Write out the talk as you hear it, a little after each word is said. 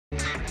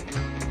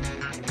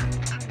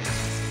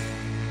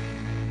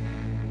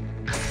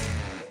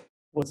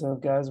What's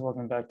up, guys?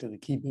 Welcome back to the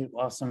Keep It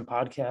Wausome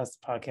podcast,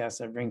 the podcast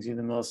that brings you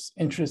the most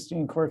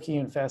interesting, quirky,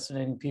 and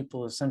fascinating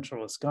people of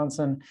Central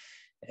Wisconsin.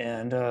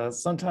 And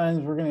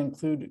sometimes we're going to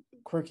include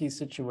quirky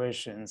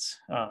situations.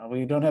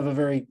 We don't have a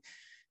very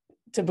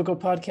typical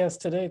podcast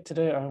today.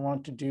 Today, I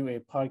want to do a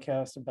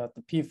podcast about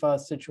the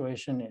PFAS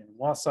situation in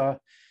Wausau.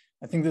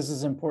 I think this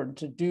is important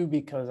to do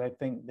because I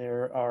think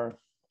there's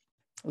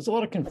a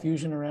lot of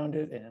confusion around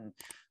it, and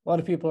a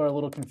lot of people are a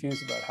little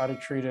confused about how to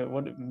treat it,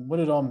 what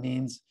it all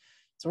means.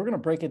 So we're going to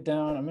break it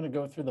down. I'm going to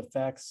go through the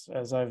facts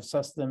as I've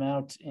sussed them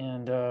out.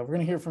 And we're going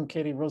to hear from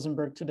Katie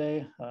Rosenberg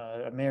today,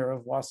 Mayor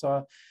of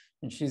Wausau.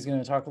 And she's going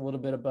to talk a little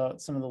bit about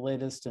some of the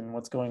latest and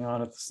what's going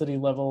on at the city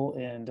level.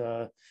 And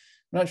I'm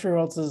not sure who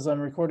else is. I'm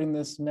recording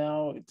this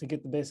now to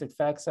get the basic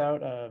facts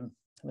out.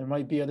 There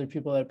might be other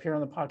people that appear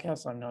on the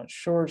podcast. I'm not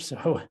sure.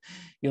 So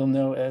you'll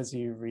know as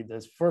you read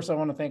this. First, I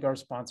want to thank our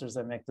sponsors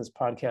that make this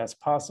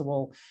podcast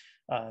possible.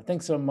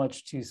 Thanks so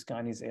much to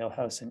Scotty's Ale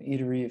House and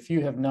Eatery. If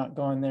you have not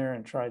gone there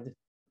and tried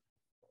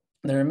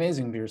their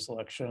amazing beer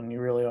selection,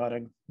 you really ought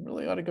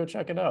to go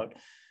check it out.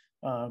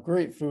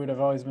 Great food. I've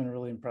always been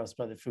really impressed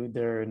by the food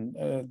there, and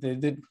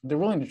they're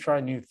willing to try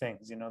new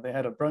things. You know, they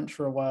had a brunch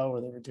for a while where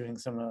they were doing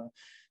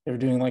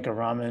like a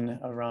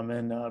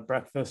ramen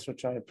breakfast,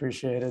 which I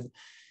appreciated.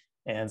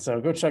 And so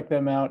go check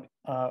them out.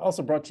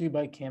 Also brought to you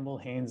by Campbell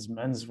Haynes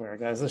Menswear,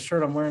 guys. This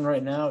shirt I'm wearing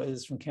right now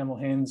is from Campbell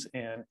Haynes,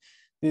 and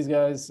these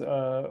guys,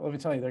 let me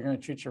tell you, they're going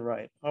to treat you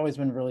right. Always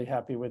been really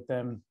happy with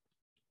them.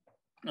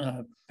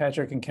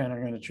 Patrick and Ken are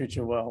going to treat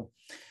you well.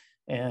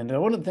 And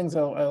one of the things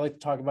I like to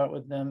talk about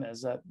with them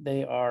is that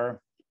a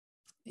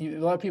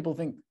lot of people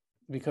think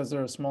because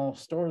they're a small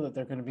store that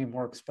they're going to be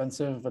more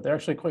expensive, but they're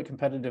actually quite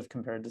competitive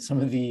compared to some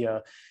of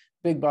the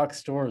big box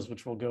stores,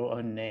 which will go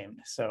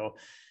unnamed. So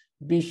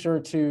be sure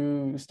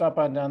to stop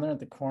on down there at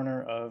the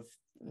corner of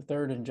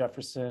 3rd and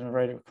Jefferson,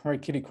 right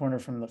kitty corner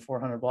from the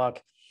 400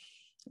 block.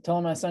 Tell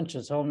them I sent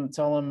you. Tell them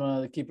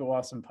the Keep It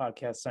Wausome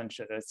podcast sent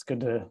you. It's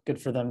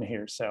good for them to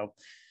hear. So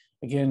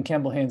again,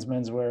 Campbell Haynes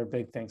Menswear,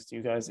 big thanks to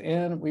you guys.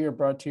 And we are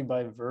brought to you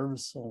by Verve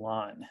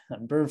Salon.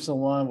 And Verve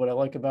Salon, what I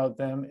like about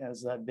them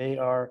is that they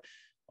are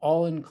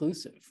all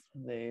inclusive.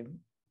 They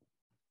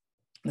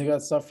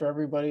got stuff for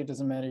everybody. It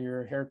doesn't matter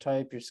your hair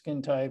type, your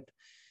skin type.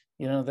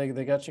 You know, they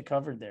got you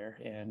covered there.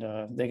 And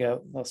they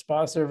got a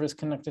spa service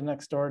connected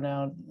next door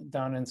now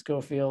down in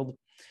Schofield.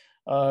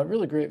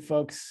 Really great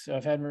folks.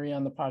 I've had Marie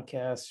on the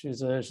podcast.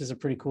 She's a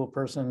pretty cool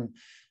person.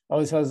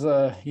 Always has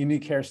a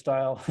unique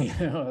hairstyle.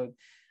 You know,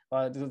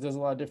 there's a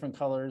lot of different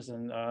colors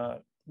and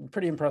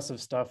pretty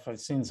impressive stuff. I've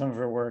seen some of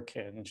her work,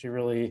 and she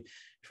really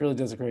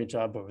does a great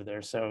job over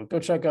there. So go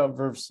check out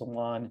Verve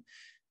Salon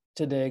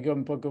today. Go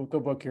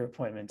book your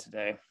appointment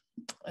today.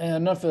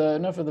 And enough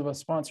of the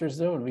sponsors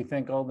though, and we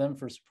thank all of them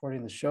for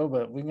supporting the show.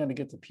 But we're going to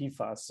get to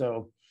PFAS.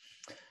 So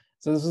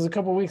this was a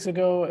couple of weeks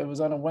ago. It was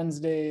on a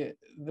Wednesday.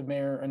 The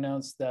mayor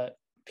announced that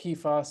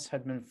PFAS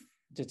had been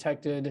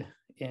detected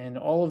in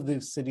all of the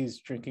city's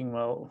drinking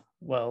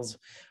wells.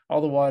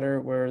 All the wells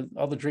where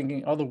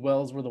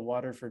the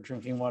water for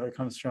drinking water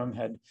comes from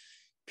had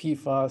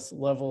PFAS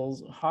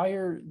levels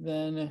higher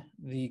than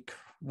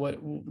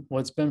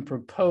what's been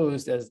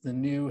proposed as the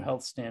new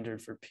health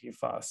standard for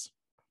PFAS.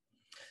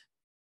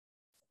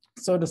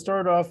 So to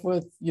start off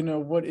with, you know,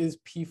 what is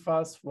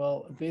PFAS?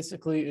 Well,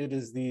 basically it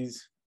is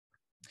these,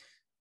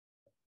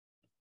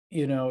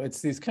 you know,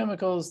 it's these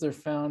chemicals. They're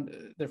found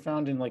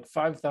in like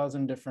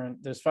 5,000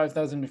 different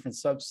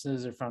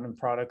substances. They're found in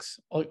products,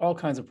 all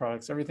kinds of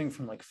products, everything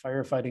from like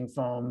firefighting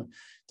foam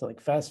to like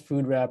fast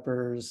food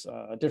wrappers,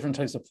 different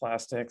types of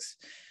plastics.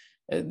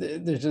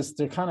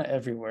 They're kind of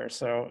everywhere.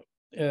 So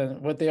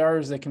what they are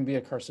is they can be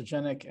a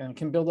carcinogenic and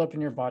can build up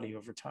in your body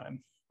over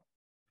time.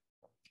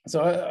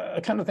 So I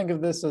kind of think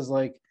of this as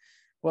like,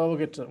 well, we'll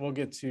get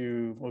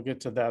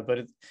to that,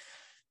 but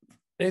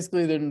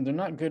basically they're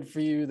not good for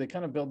you. They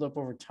kind of build up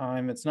over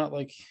time. It's not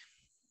like,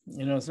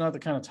 you know, it's not the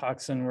kind of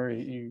toxin where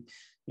you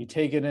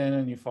take it in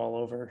and you fall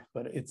over,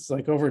 but it's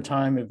like over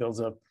time it builds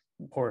up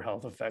poor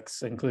health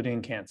effects,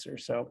 including cancer.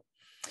 So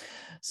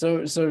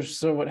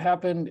what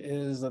happened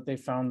is that they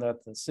found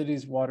that the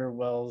city's water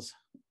wells,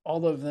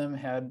 all of them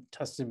had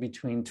tested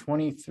between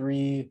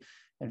 23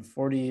 and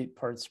 48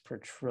 parts per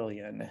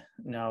trillion.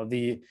 Now,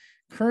 the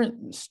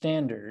current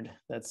standard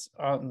that's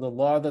on the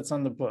law that's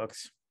on the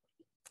books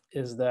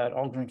is that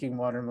all drinking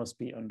water must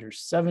be under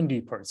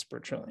 70 parts per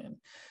trillion.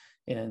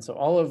 And so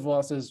all of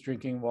Wausau's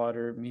drinking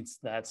water meets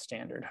that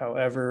standard.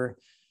 However,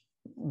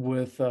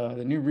 with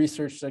the new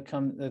research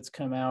that's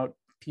come out,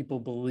 people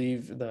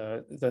believe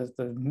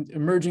the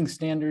emerging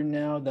standard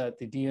now that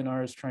the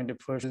DNR is trying to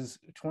push is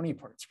 20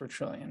 parts per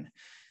trillion.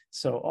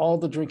 So all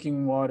the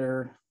drinking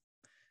water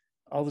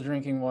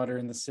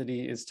in the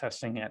city is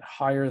testing at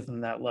higher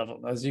than that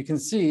level. As you can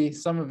see,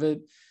 some of it,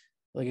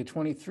 like a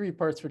 23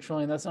 parts per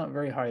trillion, that's not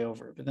very high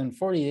over, but then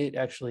 48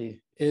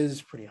 actually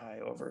is pretty high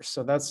over.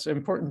 So that's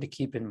important to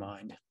keep in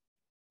mind.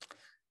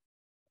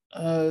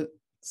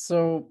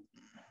 So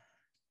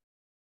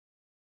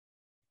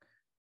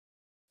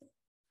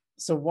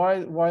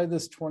why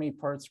this 20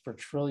 parts per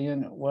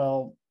trillion?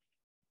 Well,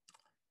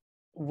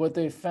 what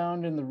they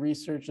found in the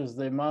research is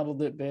they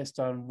modeled it based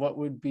on what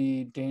would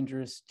be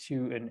dangerous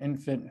to an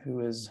infant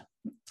who is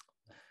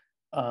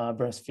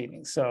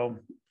breastfeeding. So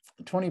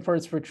 20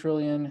 parts per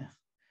trillion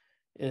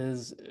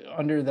is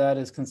under that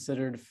is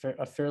considered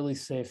a fairly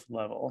safe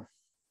level.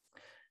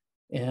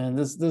 And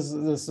this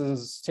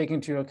is taking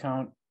into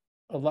account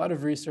a lot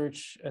of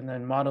research and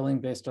then modeling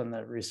based on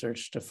that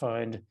research to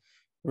find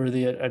where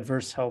the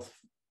adverse health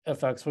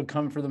effects would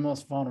come for the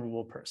most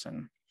vulnerable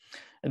person.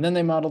 And then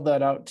they modeled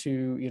that out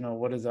to,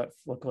 what does that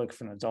look like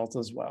for an adult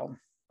as well?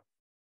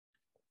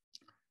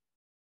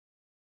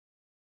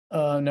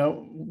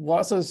 Now,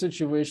 Wausau's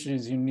situation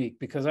is unique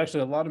because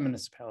actually a lot of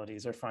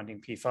municipalities are finding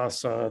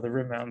PFAS. The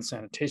Rim Mountain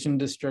Sanitation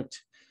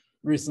District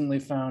recently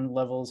found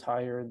levels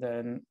higher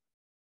than,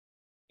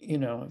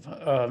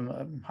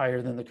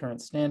 higher than the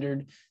current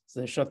standard. So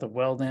they shut the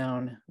well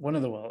down.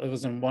 It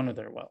was in one of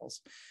their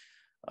wells.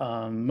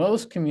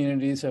 Most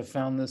communities have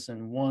found this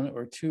in one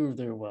or two of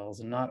their wells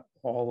and not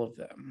all of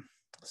them.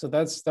 So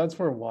that's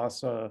where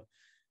Wausau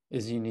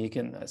is unique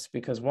in this,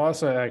 because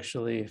Wausau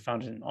actually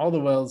found it in all the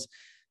wells.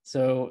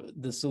 So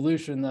the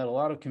solution that a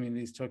lot of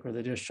communities took, where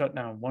they just shut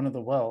down one of the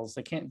wells,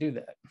 they can't do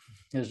that.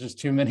 There's just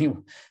too many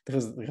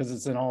because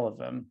it's in all of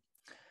them.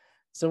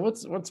 So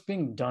what's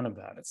being done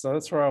about it? So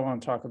that's where I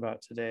want to talk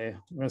about today.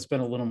 I'm going to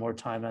spend a little more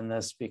time on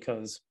this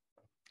because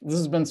this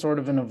has been sort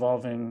of an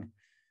evolving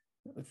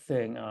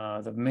thing.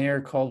 The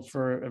mayor called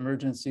for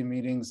emergency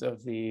meetings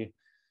of the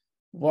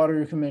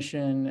Water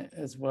Commission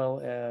as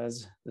well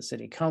as the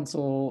City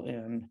Council,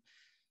 and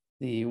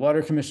the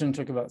Water Commission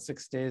took about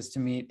 6 days to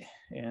meet,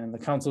 and the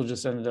council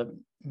just ended up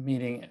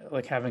meeting,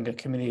 like having a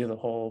committee of the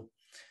whole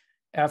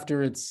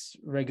after its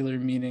regular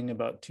meeting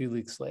about 2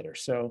 weeks later.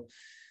 So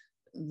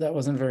that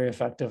wasn't very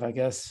effective, I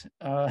guess.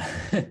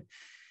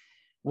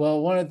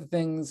 Well, one of the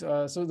things,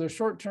 so there's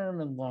short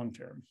term and long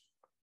term.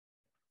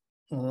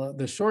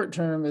 The short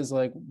term is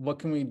like, what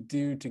can we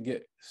do to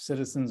get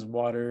citizens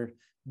water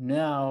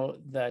now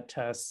that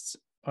tests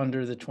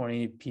under the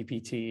 20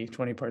 ppt,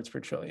 20 parts per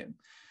trillion?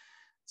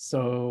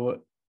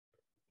 So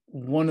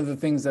one of the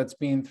things that's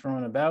being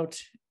thrown about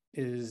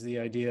is the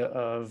idea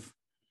of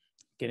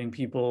getting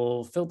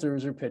people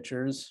filters or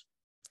pitchers.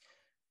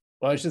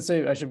 Well, I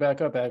should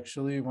back up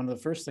actually. One of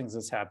the first things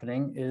that's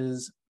happening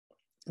is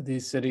the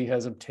city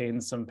has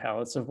obtained some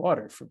pallets of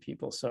water for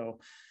people. So,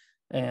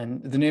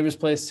 and the Neighbor's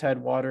Place had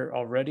water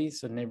already.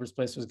 So Neighbor's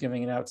Place was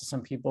giving it out to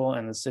some people,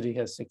 and the city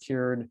has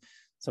secured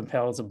some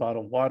pallets of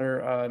bottled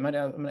water. I'm going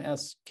to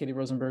ask Katie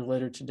Rosenberg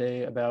later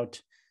today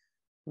about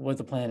what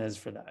the plan is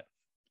for that.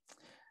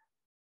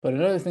 But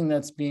another thing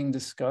that's being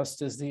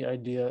discussed is the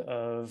idea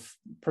of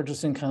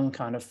purchasing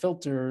kind of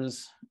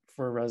filters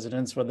for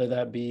residents, whether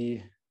that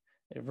be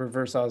a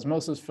reverse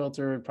osmosis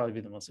filter, would probably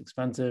be the most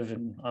expensive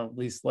and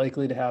least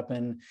likely to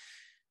happen,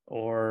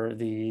 or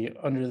the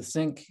under the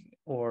sink,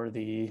 or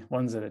the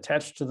ones that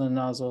attach to the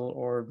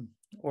nozzle,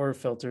 or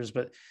filters.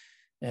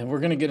 And we're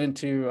going to get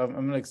into, I'm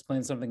going to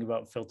explain something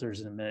about filters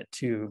in a minute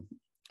too.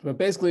 But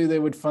basically, they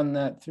would fund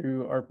that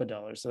through ARPA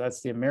dollars. So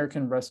that's the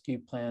American Rescue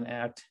Plan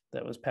Act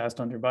that was passed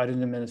under the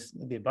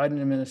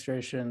Biden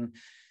administration.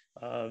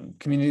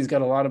 Communities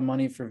got a lot of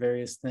money for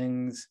various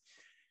things,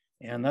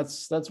 and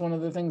that's one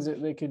of the things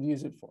that they could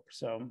use it for.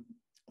 So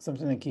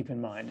something to keep in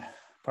mind.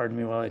 Pardon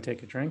me while I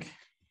take a drink.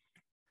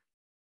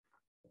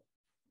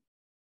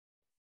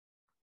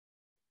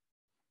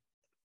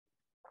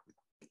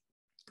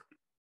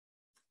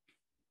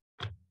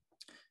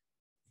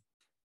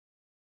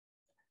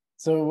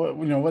 So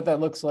what that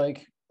looks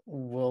like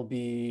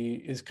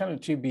is kind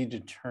of to be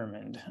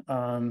determined.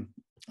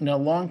 Now,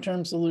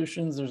 long-term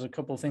solutions, there's a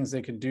couple of things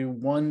they could do.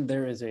 One,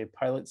 there is a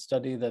pilot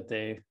study that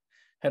they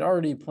had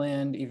already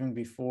planned even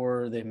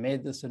before they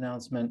made this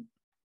announcement.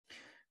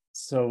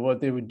 So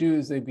what they would do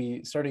is they'd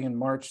be starting in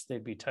March,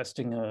 they'd be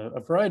testing a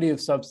variety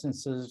of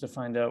substances to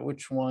find out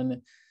which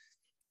one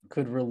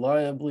could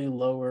reliably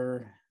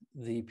lower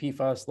the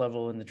PFAS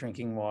level in the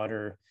drinking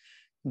water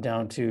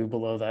down to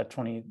below that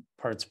 20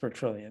 parts per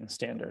trillion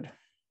standard.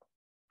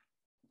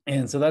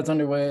 And so that's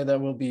underway. That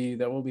will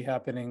be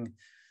happening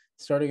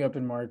starting up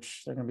in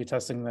March. They're going to be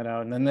testing that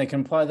out, and then they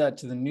can apply that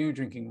to the new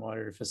drinking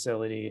water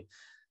facility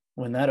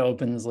when that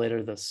opens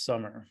later this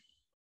summer.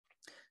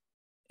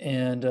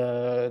 And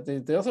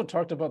they also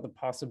talked about the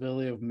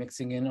possibility of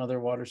mixing in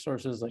other water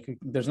sources. Like,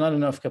 there's not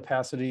enough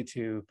capacity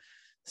to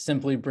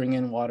simply bring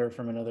in water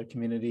from another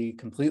community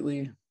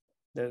completely.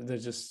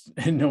 There's just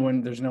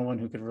there's no one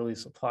who could really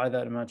supply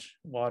that much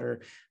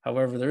water.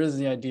 However, there is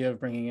the idea of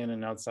bringing in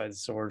an outside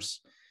source,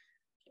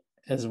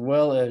 as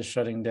well as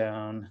shutting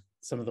down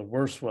some of the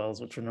worst wells,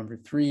 which are number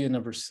 3 and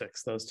number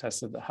 6, those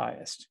tested the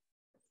highest.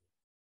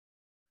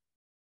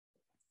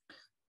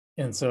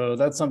 And so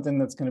that's something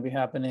that's going to be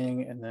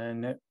happening. And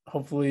then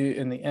hopefully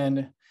in the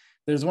end,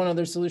 there's one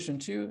other solution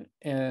too,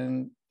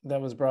 and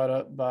that was brought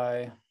up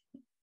by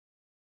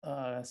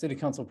City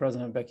Council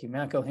President Becky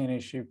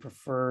McElhaney. She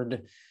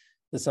preferred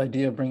this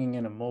idea of bringing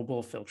in a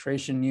mobile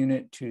filtration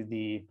unit to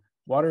the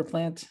water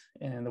plant.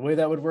 And the way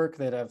that would work,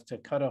 they'd have to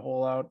cut a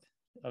hole out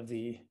of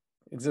the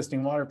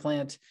existing water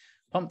plant,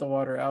 pump the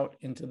water out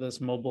into this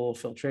mobile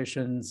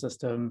filtration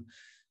system,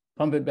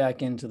 pump it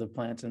back into the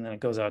plant, and then it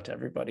goes out to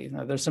everybody.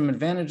 Now, there's some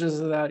advantages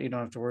of that. You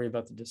don't have to worry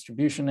about the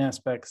distribution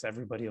aspects.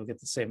 Everybody will get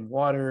the same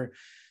water.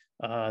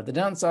 The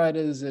downside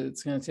is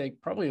it's going to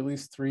take probably at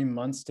least 3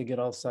 months to get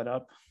all set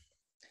up.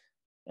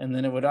 And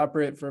then it would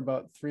operate for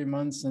about 3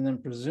 months, and then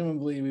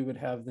presumably we would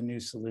have the new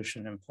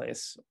solution in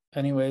place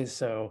anyway.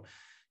 So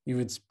you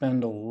would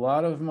spend a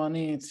lot of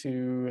money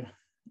to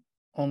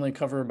only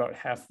cover about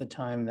half the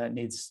time that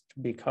needs to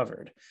be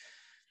covered.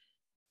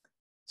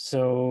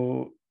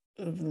 So,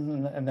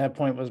 and that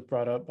point was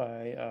brought up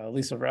by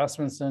Lisa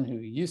Rasmussen, who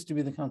used to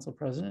be the council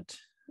president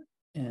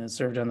and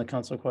served on the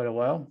council quite a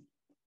while.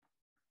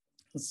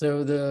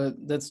 So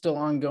that's still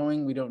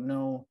ongoing. We don't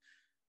know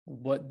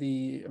what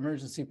the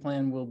emergency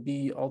plan will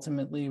be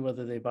ultimately,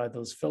 whether they buy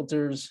those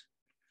filters.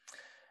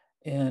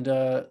 And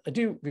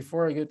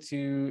before I get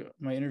to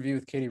my interview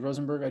with Katie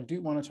Rosenberg, I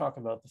do want to talk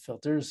about the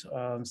filters.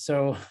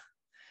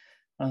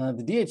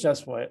 The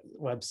DHS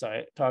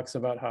website talks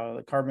about how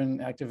the carbon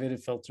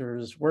activated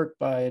filters work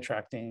by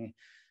attracting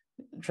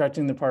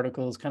the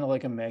particles, kind of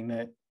like a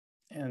magnet.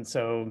 And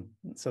so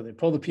they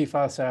pull the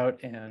PFAS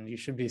out and you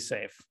should be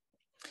safe.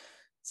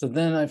 So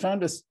then I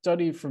found a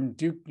study from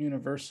Duke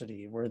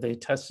University where they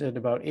tested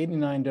about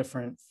 89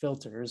 different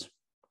filters.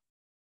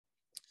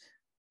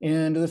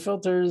 And the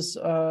filters,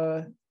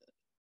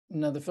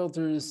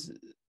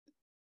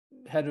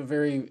 had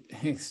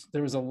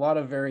there was a lot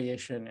of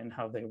variation in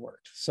how they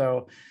worked.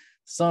 So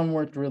some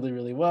worked really,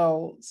 really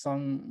well,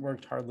 some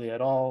worked hardly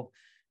at all.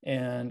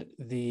 And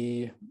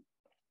the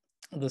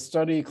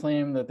study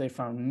claimed that they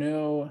found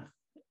no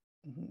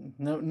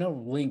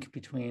link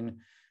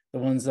between the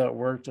ones that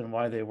worked and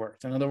why they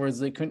worked. In other words,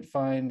 they couldn't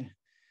find,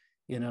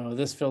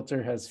 this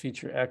filter has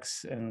feature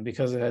X, and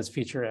because it has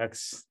feature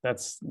X,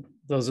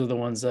 those are the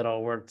ones that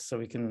all worked. So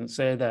we can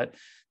say that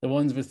the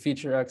ones with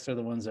feature X are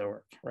the ones that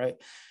work, right?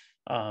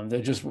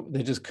 They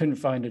just couldn't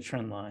find a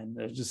trend line.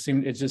 It just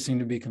seemed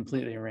to be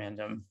completely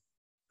random.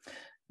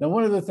 Now,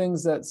 one of the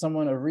things that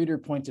a reader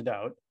pointed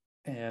out,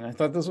 and I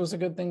thought this was a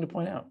good thing to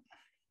point out,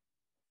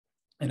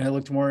 and I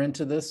looked more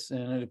into this,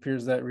 and it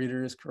appears that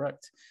reader is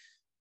correct,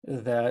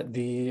 that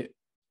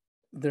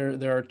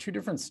there are two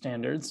different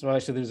standards. Well,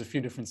 actually, there's a few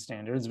different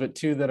standards, but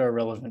two that are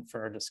relevant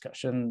for our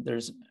discussion.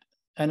 There's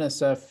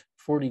NSF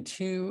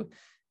 42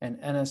 and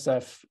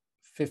NSF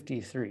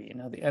 53.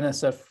 Now, the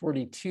NSF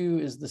 42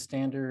 is the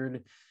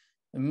standard,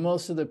 and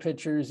most of the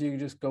pictures you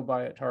just go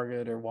buy at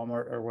Target or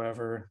Walmart or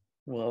wherever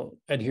will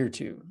adhere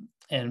to.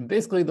 And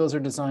basically, those are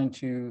designed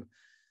to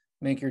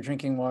make your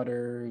drinking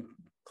water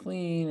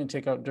clean and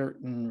take out dirt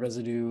and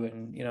residue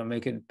and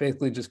make it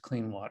basically just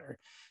clean water.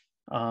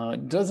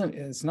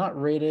 It's not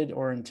rated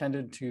or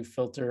intended to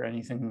filter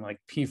anything like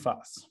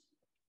PFAS.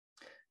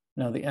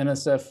 Now, the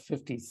NSF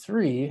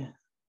 53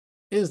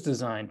 is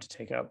designed to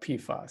take out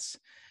PFAS.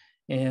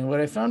 And what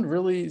I found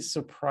really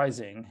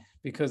surprising,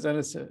 because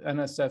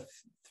NSF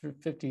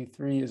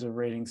 53 is a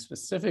rating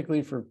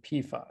specifically for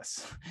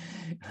PFAS.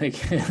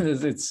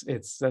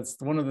 That's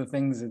one of the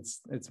things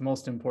it's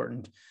most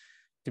important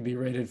to be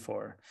rated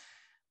for.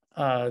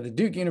 The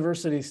Duke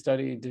University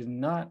study did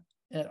not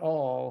at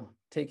all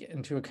take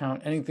into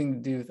account anything to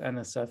do with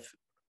NSF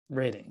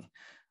rating.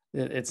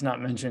 It's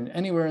not mentioned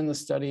anywhere in the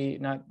study,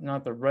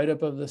 not the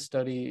write-up of the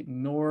study,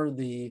 nor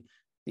the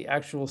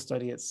actual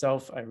study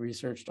itself. I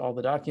researched all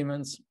the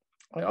documents.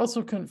 I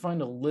also couldn't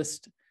find a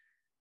list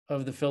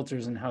of the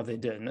filters and how they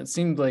did. And that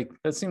seems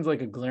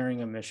like a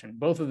glaring omission.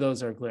 Both of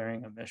those are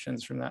glaring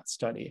omissions from that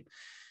study.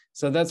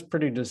 So that's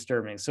pretty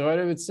disturbing. So what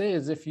I would say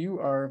is if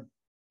you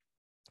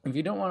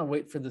don't want to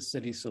wait for the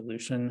city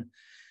solution,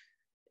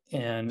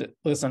 and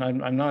listen,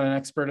 I'm not an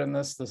expert in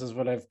this. This is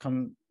what I've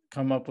come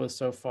up with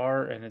so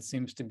far, and it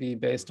seems to be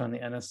based on the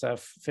NSF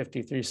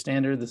 53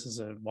 standard. This is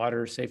a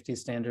water safety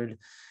standard.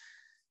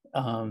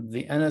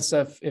 The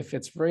NSF, if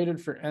it's rated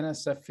for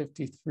NSF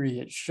 53,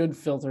 it should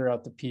filter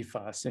out the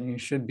PFAS, and you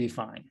should be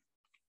fine.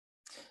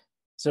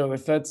 So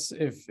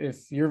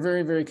if you're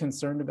very, very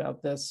concerned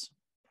about this,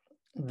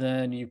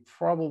 then you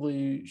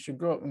probably should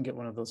go out and get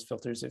one of those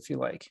filters if you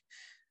like.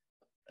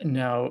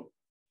 Now,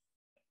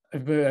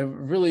 I've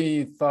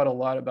really thought a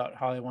lot about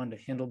how I wanted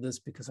to handle this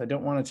because I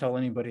don't want to tell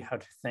anybody how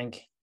to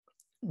think,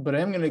 but I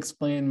am going to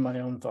explain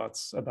my own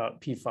thoughts about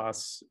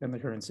PFAS in the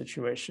current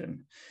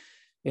situation.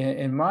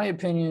 In my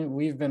opinion,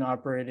 we've been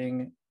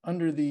operating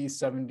under the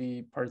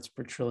 70 parts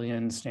per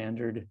trillion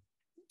standard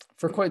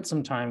for quite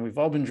some time. We've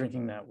all been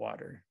drinking that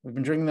water. We've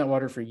been drinking that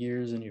water for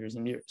years and years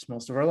and years,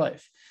 most of our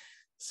life.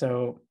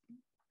 So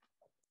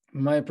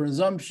my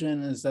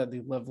presumption is that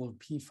the level of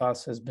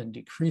PFAS has been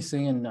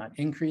decreasing and not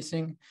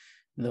increasing,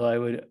 though I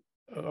would,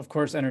 of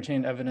course,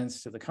 entertain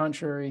evidence to the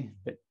contrary.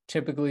 But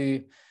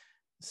typically,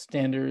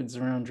 standards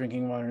around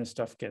drinking water and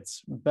stuff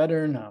gets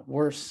better, not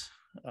worse.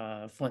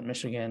 Flint,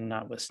 Michigan,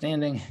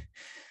 notwithstanding.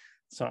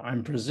 So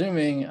I'm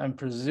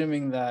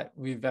presuming that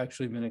we've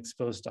actually been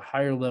exposed to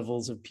higher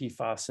levels of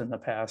PFAS in the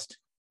past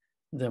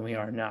than we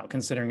are now,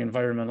 considering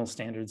environmental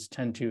standards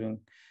tend to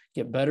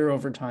get better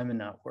over time and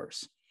not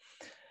worse.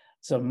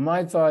 So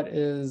my thought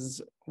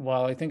is,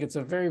 while I think it's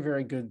a very,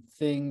 very good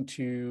thing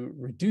to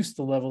reduce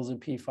the levels of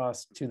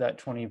PFAS to that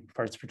 20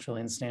 parts per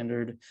trillion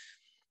standard,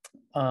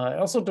 I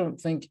also don't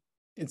think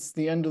it's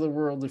the end of the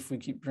world if we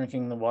keep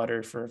drinking the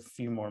water for a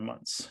few more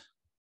months.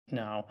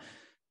 Now,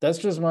 that's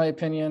just my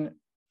opinion.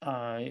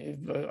 I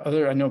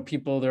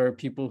know there are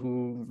people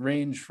who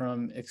range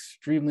from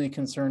extremely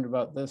concerned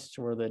about this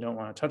to where they don't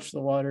want to touch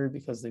the water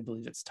because they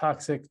believe it's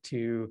toxic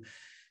to,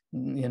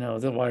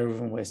 the why we've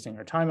been wasting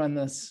our time on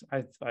this.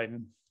 I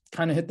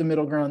kind of hit the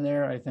middle ground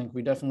there. I think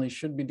we definitely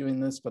should be doing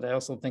this, but I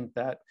also think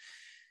that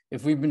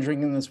if we've been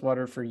drinking this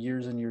water for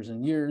years and years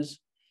and years,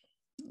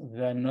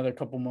 then another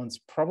couple months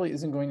probably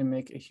isn't going to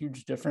make a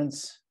huge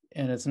difference.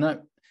 And it's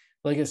not,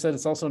 like I said,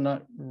 it's also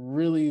not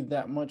really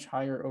that much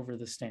higher over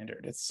the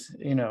standard. It's,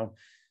 the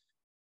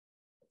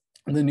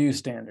new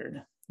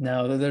standard.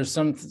 Now, there's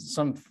some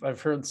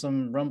I've heard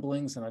some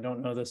rumblings, and I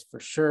don't know this for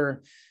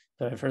sure,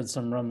 but I've heard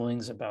some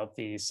rumblings about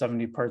the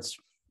 70 parts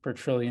per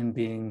trillion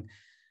being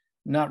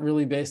not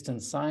really based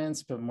in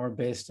science, but more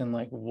based in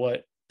like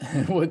what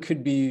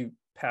could be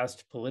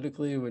passed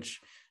politically, which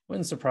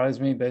wouldn't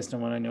surprise me based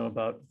on what I know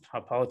about how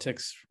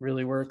politics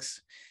really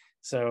works.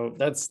 So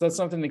that's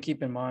something to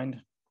keep in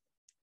mind.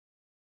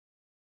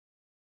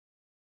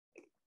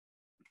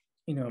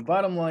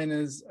 Bottom line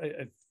is,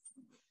 I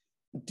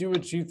do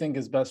what you think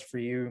is best for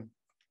you.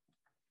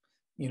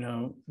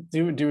 Do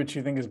what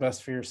you think is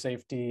best for your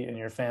safety and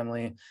your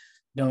family.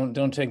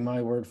 Don't take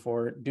my word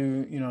for it.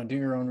 Do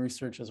your own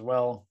research as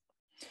well.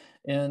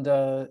 And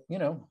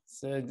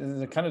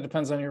it kind of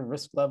depends on your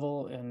risk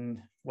level and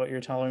what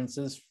your tolerance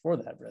is for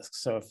that risk.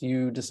 So if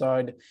you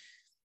decide,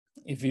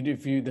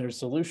 there's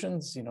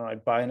solutions,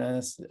 I'd buy an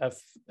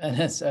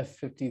NSF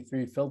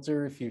 53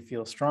 filter if you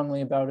feel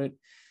strongly about it.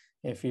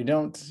 If you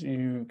don't,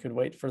 you could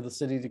wait for the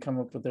city to come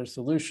up with their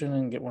solution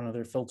and get one of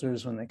their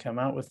filters when they come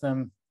out with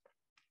them.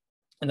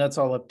 And that's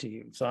all up to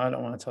you. So I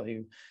don't want to tell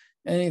you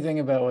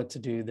anything about what to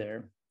do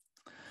there.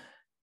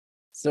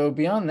 So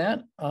beyond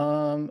that,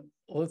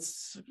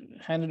 let's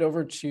hand it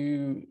over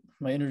to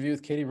my interview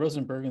with Katie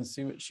Rosenberg and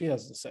see what she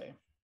has to say.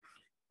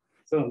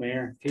 So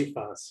Mayor,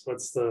 PFAS,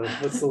 what's the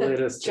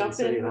latest in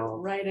City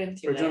Hall?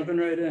 We're jumping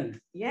right in.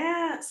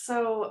 Yeah,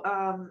 so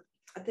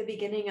at the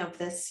beginning of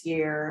this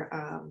year,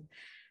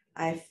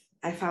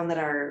 I found that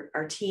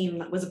our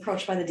team was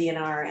approached by the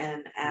DNR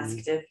and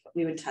asked if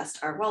we would test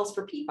our wells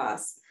for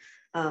PFAS.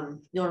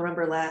 You'll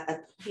remember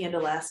at the end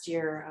of last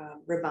year,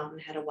 Rib Mountain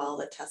had a well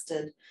that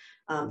tested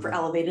for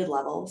elevated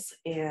levels,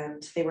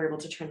 and they were able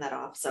to turn that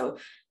off. So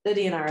the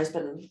DNR has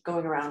been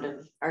going around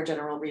in our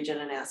general region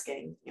and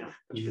asking,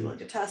 would you be willing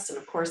to test? And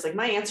of course, like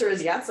my answer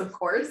is yes, of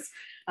course.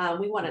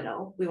 We want to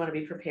know, we want to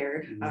be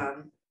prepared.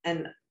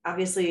 And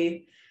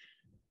obviously,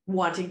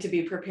 wanting to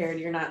be prepared,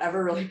 you're not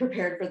ever really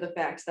prepared for the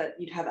fact that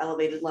you'd have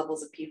elevated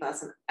levels of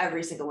PFAS in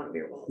every single one of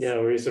your wells. Yeah,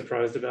 were you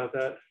surprised about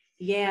that?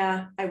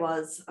 Yeah, I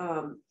was.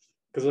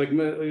 Because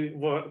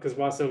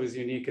Wausau was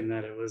unique in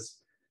that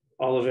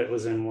all of it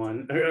was in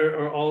one,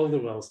 or all of the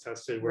wells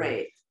tested were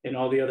right. In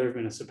all the other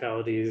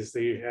municipalities.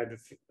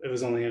 It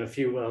was only in a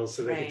few wells,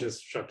 so they could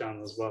just shut down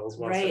those wells.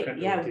 Right.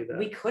 Yeah,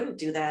 we couldn't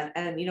do that.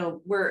 And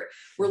we're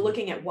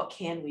looking at what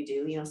can we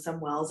do. Some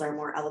wells are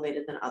more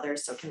elevated than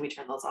others, so can we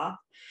turn those off?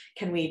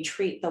 Can we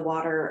treat the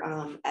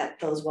water at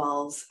those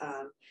wells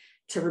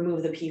to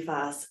remove the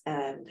PFAS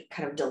and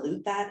kind of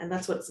dilute that? And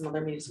that's what some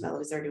other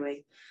municipalities are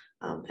doing.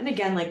 And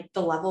again, like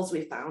the levels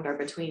we found are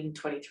between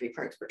 23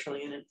 parts per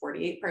trillion and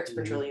 48 parts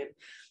per trillion.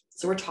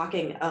 So we're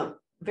talking a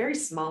very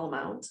small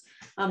amount.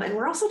 And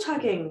we're also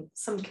talking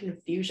some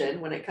confusion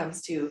when it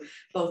comes to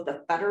both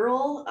the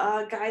federal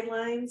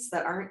guidelines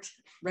that aren't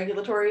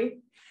regulatory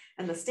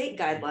and the state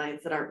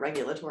guidelines that aren't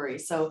regulatory.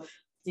 So,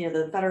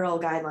 the federal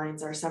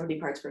guidelines are 70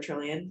 parts per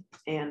trillion,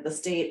 and the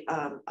state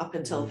up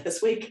until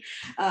this week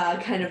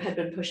kind of had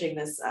been pushing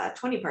this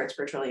 20 parts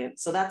per trillion.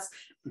 So that's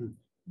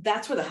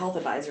where the health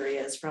advisory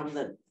is from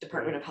the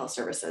Department of Health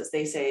Services.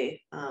 They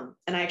say, and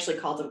I actually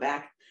called them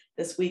back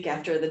this week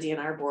after the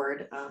DNR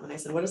board, and I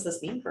said, what does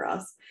this mean for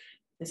us?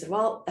 They said,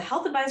 well, the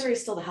health advisory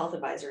is still the health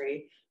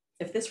advisory.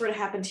 If this were to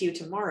happen to you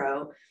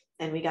tomorrow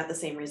and we got the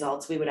same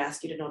results, we would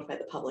ask you to notify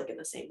the public in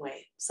the same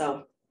way.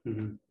 So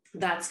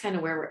that's kind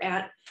of where we're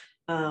at.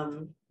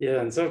 Yeah,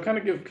 and so kind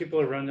of give people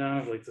a rundown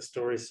of like the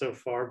story so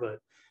far, but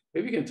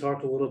maybe you can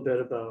talk a little bit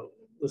about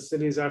the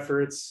city's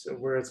efforts,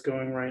 where it's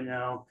going right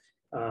now,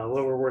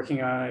 what we're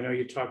working on. I know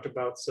you talked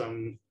about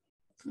some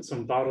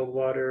bottled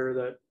water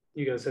that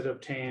you guys had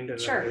obtained, and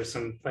then there's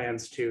some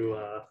plans to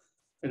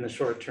in the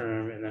short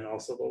term and then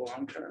also the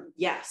long term.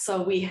 Yeah,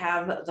 so we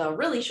have the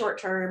really short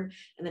term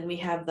and then we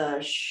have the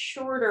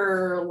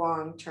shorter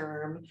long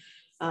term.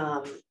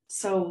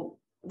 So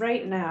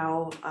right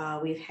now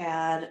we've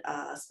had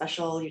a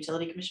special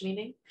utility commission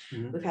meeting.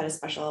 We've had a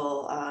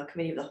special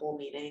committee of the whole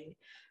meeting.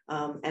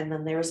 And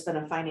then there's been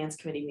a finance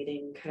committee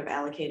meeting kind of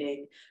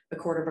allocating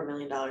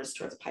 $250,000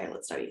 towards a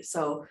pilot study.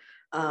 So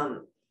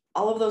all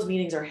of those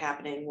meetings are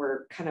happening.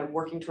 We're kind of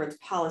working towards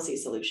policy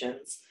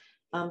solutions.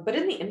 But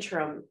in the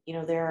interim,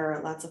 there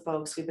are lots of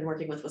folks. We've been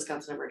working with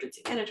Wisconsin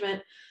Emergency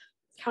Management.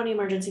 county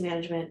emergency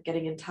management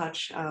getting in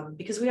touch,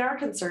 because we are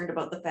concerned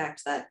about the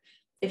fact that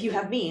if you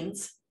have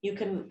means, you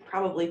can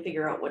probably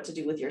figure out what to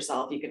do with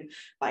yourself. You can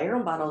buy your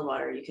own bottled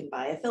water, you can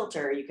buy a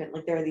filter, you can,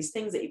 like, there are these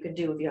things that you can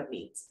do if you have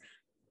means.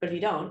 But if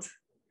you don't,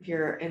 if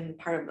you're in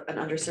part of an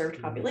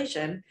underserved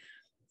population,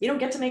 you don't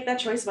get to make that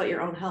choice about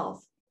your own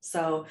health.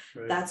 So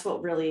that's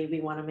what really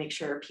we want to make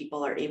sure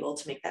people are able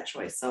to make that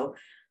choice. So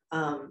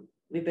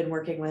we've been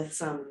working with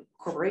some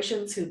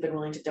corporations who've been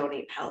willing to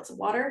donate pallets of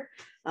water,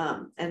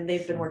 and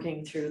they've been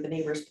working through the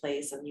Neighbor's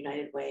Place and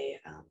United Way,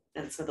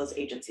 and some of those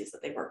agencies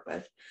that they work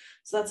with.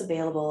 So that's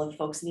available if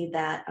folks need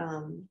that.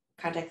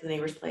 Contact the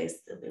Neighbor's Place;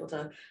 they'll be able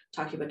to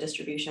talk to you about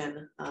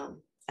distribution.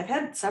 I've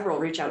had several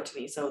reach out to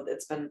me, so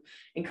it's been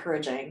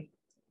encouraging.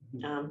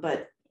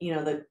 But you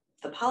know,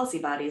 the policy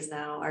bodies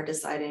now are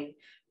deciding,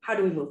 how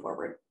do we move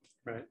forward?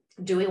 Right.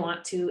 Do we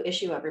want to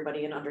issue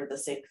everybody an under the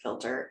sink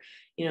filter?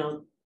 You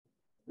know,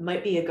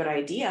 might be a good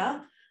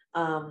idea,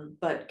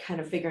 but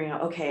kind of figuring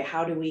out, okay,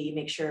 how do we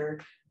make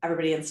sure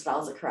everybody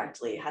installs it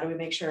correctly? How do we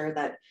make sure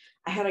that,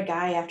 I had a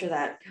guy after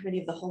that committee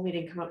of the whole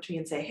meeting come up to me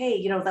and say, hey,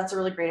 you know, that's a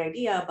really great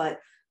idea, but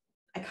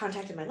I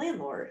contacted my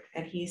landlord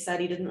and he said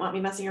he didn't want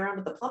me messing around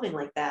with the plumbing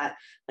like that.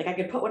 Like, I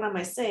could put one on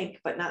my sink,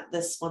 but not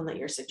this one that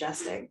you're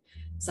suggesting.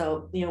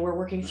 So, you know, we're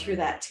working through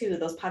that too,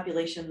 those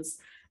populations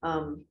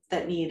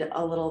that need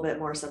a little bit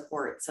more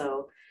support.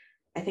 So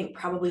I think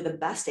probably the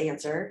best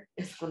answer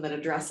is one that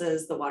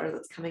addresses the water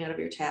that's coming out of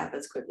your tap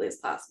as quickly as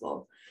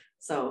possible.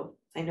 So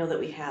I know that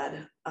we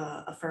had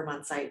a firm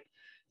on site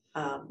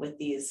with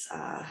these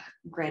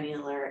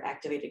granular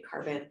activated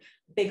carbon,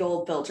 big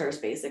old filters,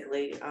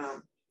 basically,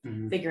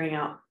 figuring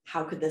out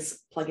how could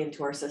this plug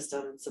into our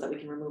system so that we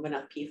can remove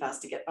enough PFAS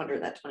to get under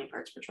that 20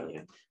 parts per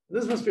trillion.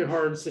 This must be a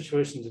hard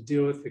situation to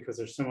deal with because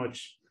there's so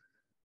much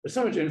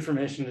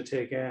information to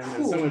take in,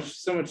 and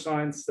so much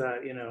science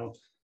that, you know,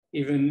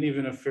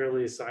 even a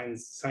fairly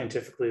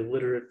scientifically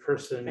literate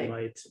person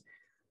might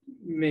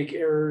make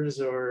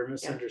errors or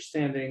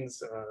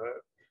misunderstandings.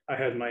 I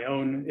had my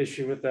own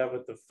issue with that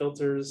with the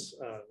filters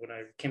when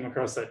I came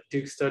across that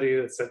Duke study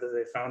that said that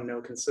they found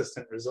no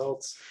consistent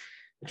results.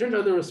 It turned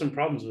out there were some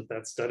problems with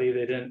that study.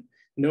 They didn't,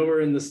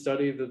 nowhere in the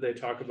study that they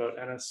talk about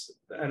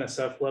the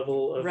NSF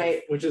level of,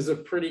 which is a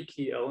pretty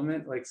key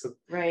element. Like, so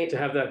to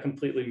have that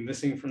completely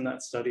missing from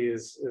that study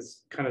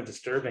is kind of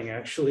disturbing,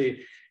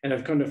 actually. And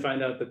I've come to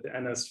find out that the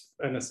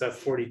NSF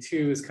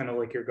 42 is kind of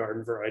like your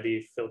garden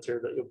variety filter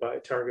that you'll buy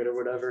at Target or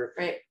whatever.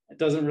 It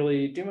doesn't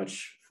really do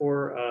much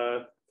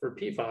for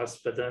PFAS,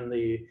 but then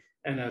the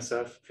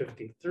NSF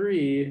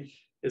 53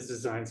 is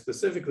designed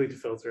specifically to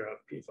filter out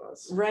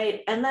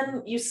PFAS. And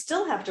then you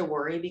still have to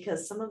worry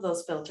because some of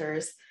those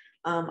filters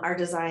are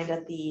designed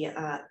at the,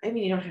 I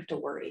mean, you don't have to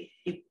worry.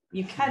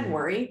 You can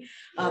worry.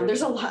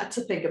 There's a lot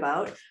to think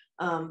about,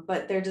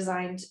 but they're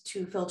designed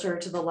to filter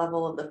to the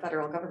level of the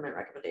federal government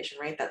recommendation,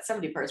 right? That's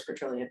 70 parts per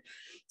trillion.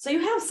 So you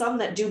have some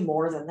that do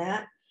more than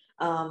that.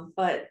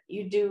 But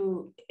you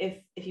do,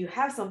 if you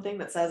have something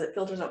that says it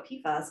filters out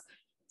PFAS,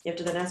 you have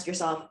to then ask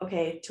yourself,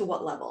 okay, to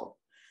what level?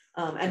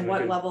 And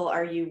what level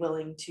are you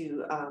willing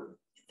to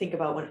think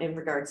about when in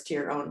regards to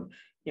your own,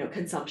 you know,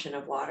 consumption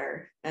of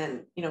water?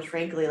 And, you know,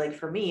 frankly, like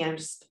for me,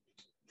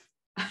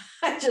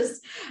 I've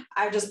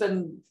just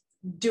been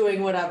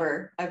doing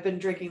whatever. I've been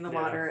drinking the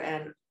water,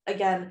 and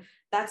again,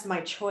 that's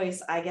my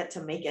choice. I get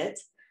to make it.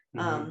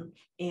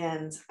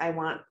 And I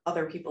want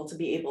other people to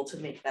be able to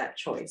make that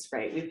choice,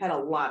 right? We've had a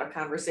lot of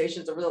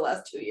conversations over the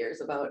last 2 years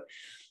about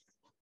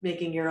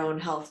making your own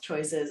health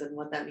choices and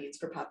what that means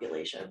for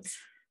populations.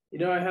 You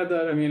know, I had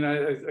that, I mean,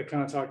 I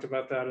kind of talked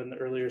about that in the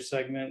earlier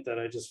segment, that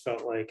I just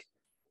felt like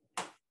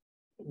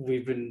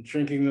we've been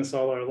drinking this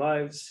all our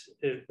lives.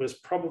 It was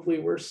probably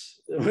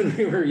worse when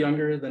we were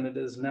younger than it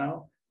is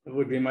now. It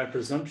would be my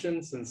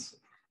presumption, since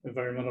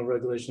environmental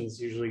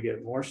regulations usually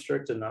get more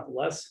strict and not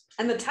less.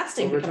 And the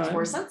testing becomes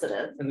more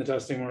sensitive. And the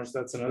testing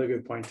that's another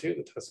good point too.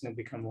 The testing will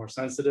become more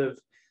sensitive.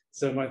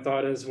 So my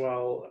thought is,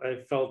 well, I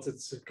felt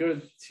it's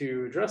good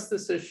to address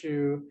this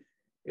issue.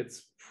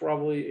 It's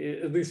probably,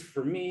 at least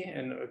for me,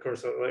 and of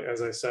course, like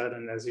as I said,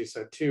 and as you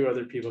said too,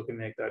 other people can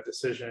make that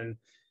decision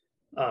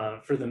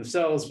for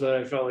themselves. But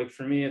I felt like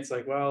for me, it's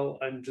like, well,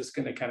 I'm just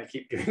going to kind of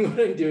keep doing what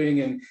I'm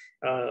doing and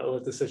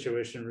let the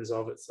situation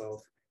resolve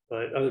itself.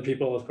 But other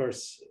people, of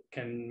course,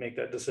 can make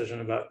that decision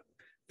about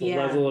the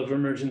level of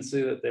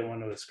emergency that they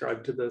want to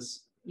ascribe to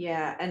this.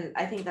 Yeah, and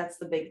I think that's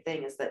the big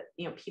thing, is that,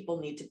 you know, people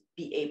need to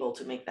be able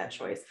to make that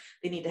choice.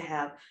 They need to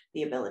have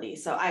the ability.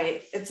 So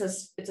it's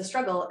a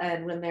struggle.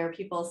 And when there are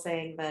people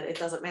saying that it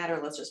doesn't matter,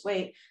 let's just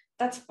wait,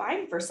 that's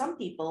fine for some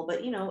people.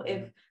 But, you know,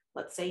 if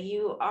let's say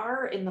you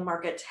are in the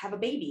market to have a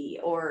baby,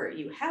 or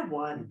you have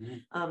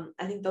one,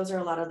 I think those are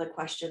a lot of the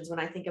questions when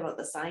I think about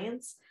the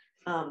science,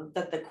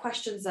 that the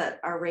questions that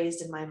are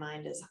raised in my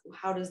mind is,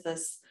 how does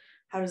this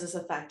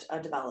affect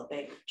a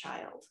developing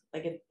child?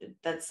 Like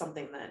that's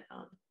something that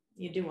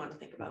you do want to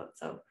think about.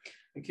 So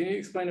can you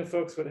explain to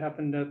folks what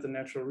happened at the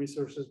Natural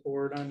Resources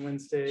Board on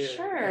Wednesday?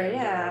 Sure,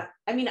 yeah.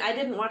 I mean, I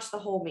didn't watch the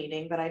whole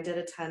meeting, but I did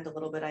attend a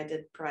little bit. I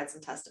did provide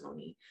some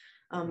testimony.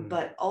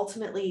 But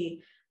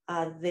ultimately,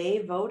 they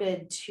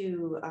voted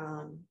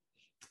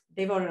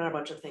on a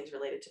bunch of things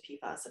related to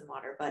PFAS and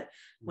water, but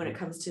when it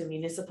comes to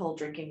municipal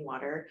drinking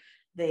water,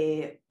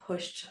 they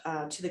pushed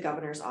to the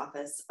governor's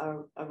office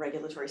a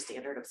regulatory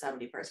standard of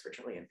 70 parts per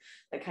trillion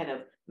that kind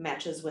of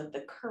matches with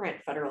the current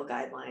federal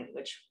guideline,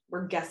 which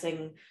we're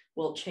guessing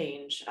will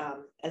change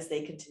as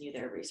they continue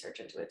their research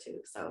into it too.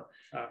 So,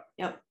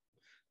 yep.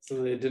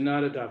 So they did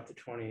not adopt the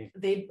 20.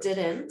 They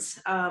didn't.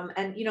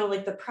 And, you know,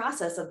 like the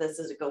process of this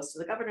is it goes to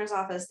the governor's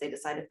office. They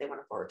decide if they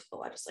want to forward to the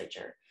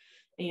legislature.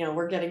 And, you know,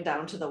 we're getting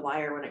down to the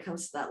wire when it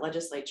comes to that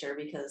legislature,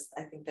 because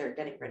I think they're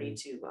getting ready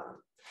to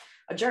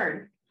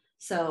adjourn.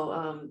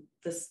 So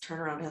this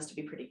turnaround has to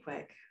be pretty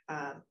quick.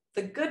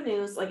 The good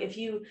news, like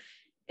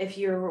if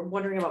you're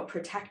wondering about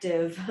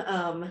protective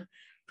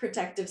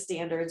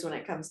standards when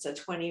it comes to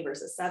 20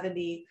 versus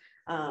 70,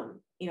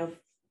 you know,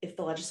 if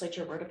the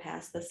legislature were to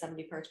pass the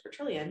 70 parts per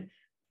trillion,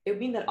 it would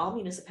mean that all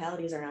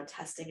municipalities are now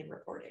testing and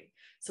reporting.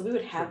 So we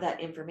would have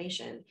that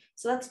information.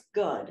 So that's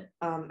good.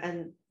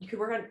 And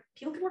people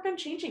can work on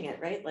changing it,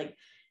 right? Like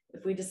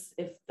if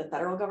the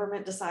federal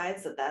government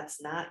decides that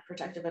that's not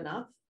protective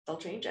enough, they'll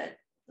change it.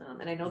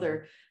 And I know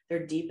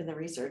they're deep in the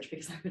research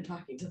because I've been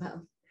talking to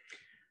them.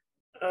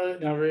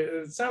 Now,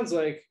 it sounds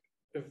like,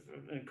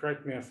 and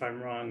correct me if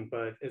I'm wrong,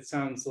 but it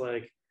sounds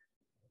like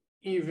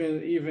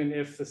even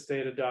if the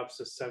state adopts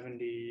a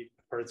 70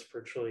 parts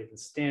per trillion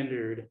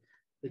standard,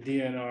 the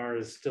DNR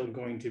is still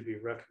going to be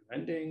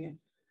recommending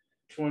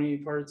 20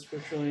 parts per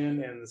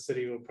trillion, and the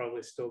city will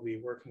probably still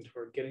be working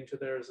toward getting to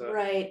there. Is that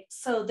right?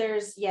 So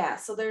there's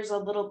a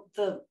little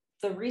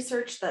the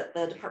research that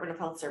the Department of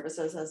Health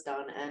Services has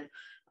done and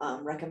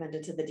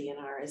recommended to the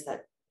DNR is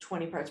that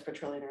 20 parts per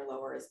trillion or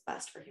lower is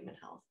best for human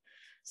health.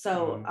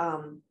 So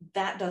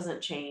that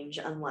doesn't change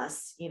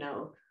unless, you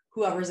know,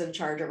 whoever's in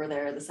charge over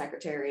there, the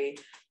secretary,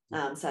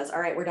 says, all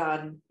right, we're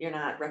done. You're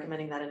not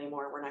recommending that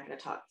anymore. We're not going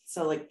to talk.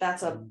 So like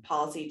that's a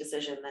policy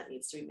decision that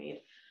needs to be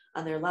made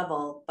on their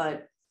level.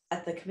 But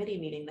at the committee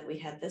meeting that we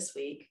had this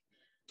week,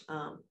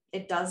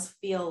 it does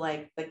feel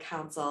like the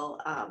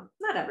council,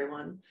 not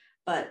everyone,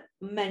 but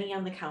many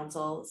on the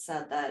council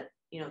said that,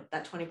 you know,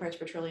 that 20 parts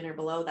per trillion or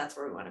below, that's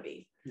where we want to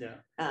be. Yeah.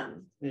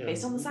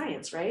 Based on the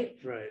science, right?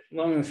 Right.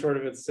 Long and short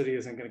of it, the city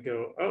isn't going to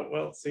go, oh,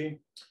 well, see,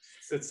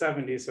 it's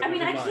 70. So I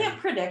mean, I can't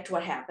predict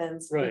what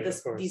happens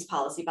with these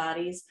policy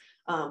bodies.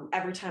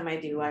 Every time I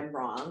do, I'm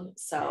wrong.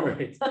 So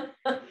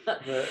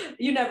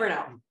you never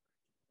know.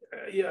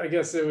 Yeah, I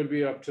guess it would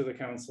be up to the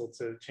council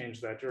to change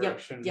that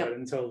direction. But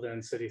until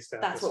then, city staff.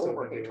 That's what we're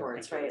working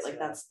towards, right? Like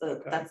that's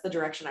the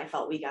direction I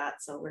felt we got.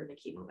 So we're going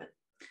to keep moving.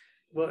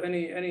 Well,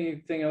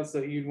 anything else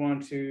that you'd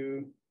want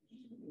to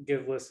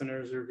give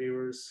listeners or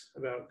viewers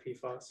about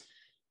PFAS?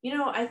 You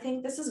know, I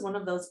think this is one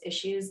of those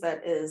issues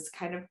that is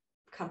kind of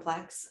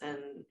complex and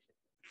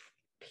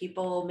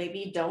people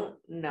maybe don't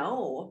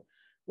know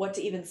what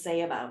to even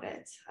say about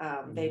it.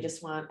 They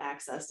just want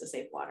access to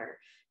safe water.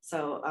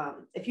 So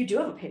if you do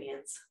have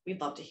opinions,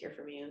 we'd love to hear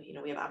from you. You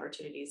know, we have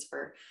opportunities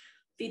for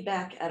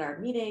feedback at our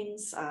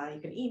meetings. You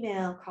can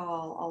email,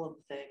 call, all of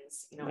the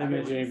things. You know, I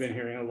imagine you've been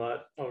hearing a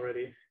lot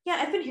already. Yeah,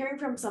 I've been hearing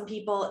from some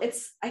people.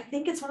 I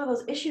think it's one of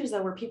those issues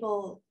though where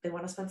people, they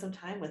want to spend some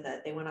time with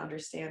it. They want to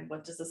understand,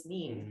 what does this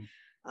mean?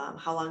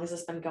 How long has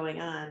this been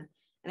going on?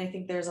 And I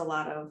think there's a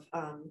lot of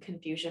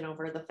confusion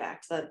over the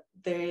fact that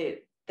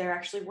there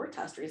actually were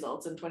test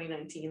results in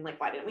 2019. Like,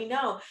 why didn't we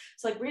know?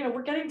 So like,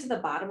 we're getting to the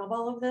bottom of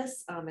all of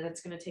this, and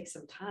it's going to take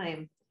some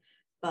time.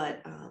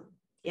 But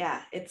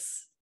yeah,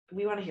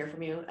 we want to hear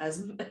from you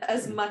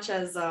as much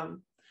as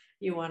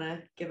you want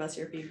to give us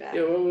your feedback.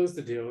 Yeah, what was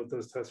the deal with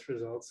those test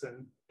results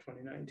in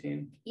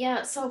 2019?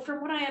 Yeah, so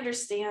from what I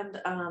understand,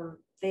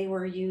 they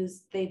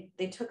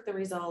took the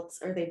results,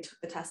 or they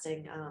took the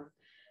testing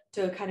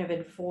to kind of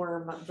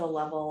inform the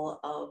level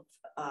of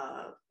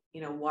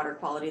water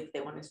quality that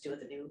they wanted to do with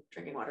the new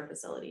drinking water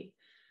facility.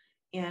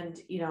 And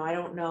I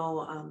don't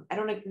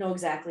know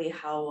exactly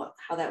how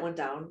that went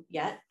down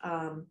yet.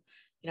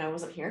 I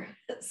wasn't here,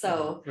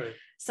 so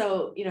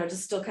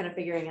just still kind of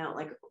figuring out,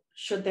 like,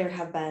 should there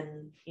have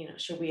been,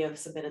 should we have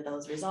submitted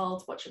those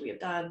results? What should we have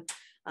done?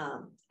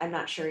 I'm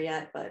not sure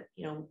yet, but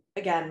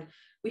again,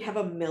 we have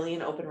a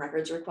million open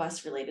records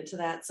requests related to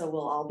that, so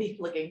we'll all be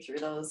looking through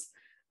those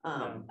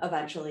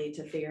eventually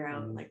to figure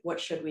out, like, what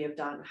should we have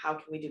done? How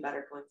can we do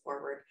better going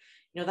forward?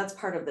 That's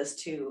part of this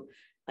too.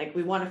 Like,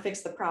 we want to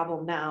fix the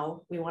problem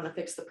now. We want to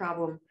fix the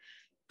problem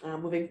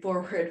moving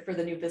forward for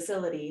the new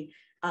facility.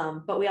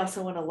 But we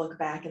also want to look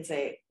back and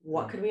say,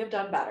 what could we have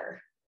done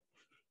better?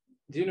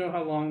 Do you know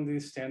how long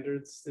these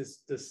standards,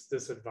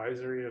 this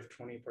advisory of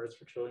 20 parts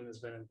per trillion has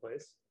been in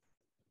place?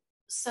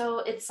 So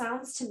it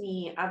sounds to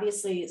me,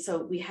 obviously,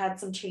 so we had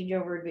some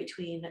changeover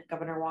between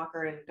Governor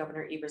Walker and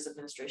Governor Evers'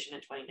 administration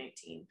in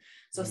 2019.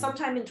 So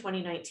sometime in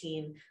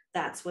 2019,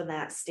 that's when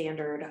that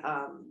standard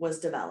was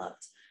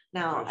developed.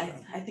 Now,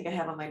 I think I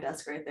have on my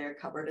desk right there,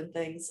 covered in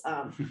things.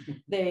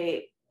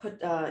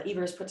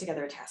 Evers put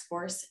together a task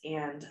force,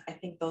 and I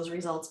think those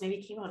results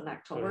maybe came out in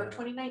October of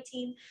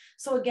 2019.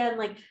 So again,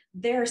 like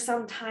there are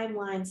some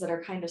timelines that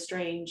are kind of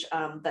strange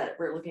that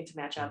we're looking to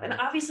match up. And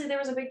obviously there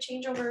was a big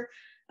changeover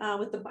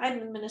with the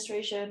Biden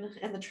administration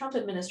and the Trump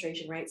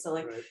administration, right? So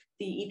like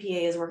the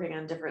EPA is working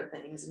on different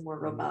things and more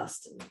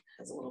robust and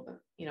has a little bit,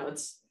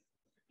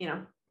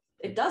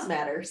 it does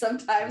matter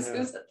sometimes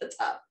who's at the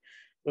top.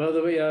 Well,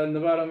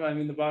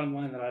 the bottom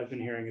line that I've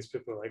been hearing is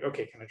people are like,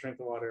 okay, can I drink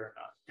the water or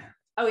not?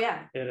 Oh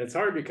yeah. And it's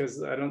hard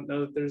because I don't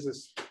know that there's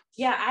this.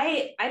 Yeah,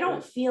 I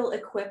don't feel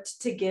equipped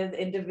to give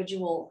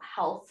individual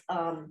health,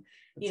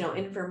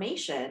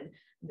 information,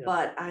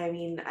 but I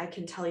mean, I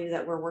can tell you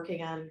that we're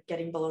working on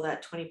getting below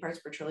that 20 parts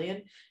per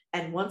trillion.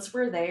 And once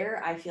we're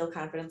there, I feel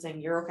confident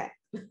saying you're okay.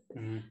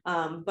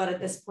 But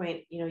at this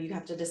point, you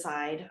have to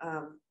decide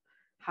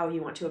how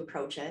you want to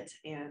approach it.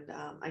 And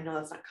I know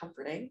that's not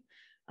comforting,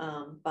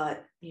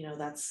 but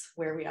that's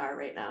where we are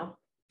right now.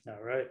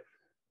 All right.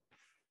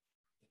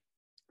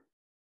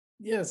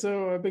 Yeah,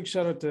 so a big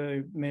shout out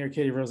to Mayor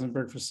Katie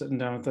Rosenberg for sitting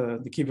down with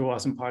the Keep It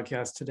Wausome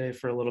podcast today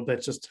for a little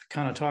bit, just to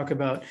kind of talk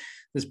about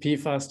this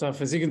PFAS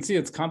stuff. As you can see,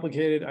 it's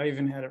complicated. I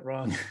even had it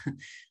wrong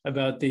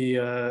about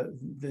the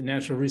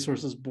Natural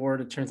Resources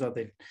Board. It turns out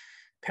they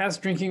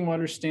passed drinking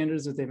water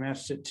standards, that they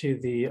matched it to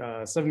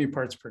the 70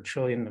 parts per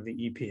trillion of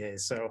the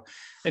EPA. So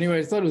anyway,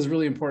 I thought it was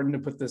really important to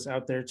put this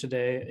out there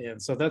today. And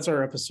so that's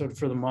our episode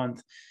for the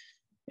month.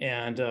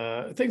 And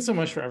thanks so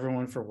much for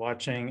everyone for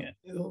watching.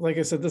 Like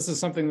I said, this is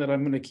something that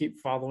I'm going to keep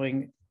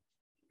following.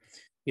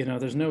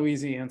 There's no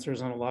easy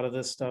answers on a lot of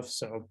this stuff.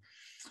 So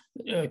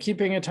keep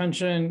paying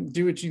attention,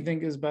 do what you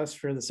think is best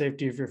for the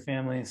safety of your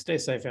family. Stay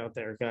safe out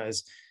there,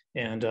 guys.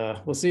 And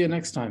we'll see you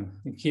next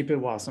time. Keep it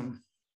Wausome.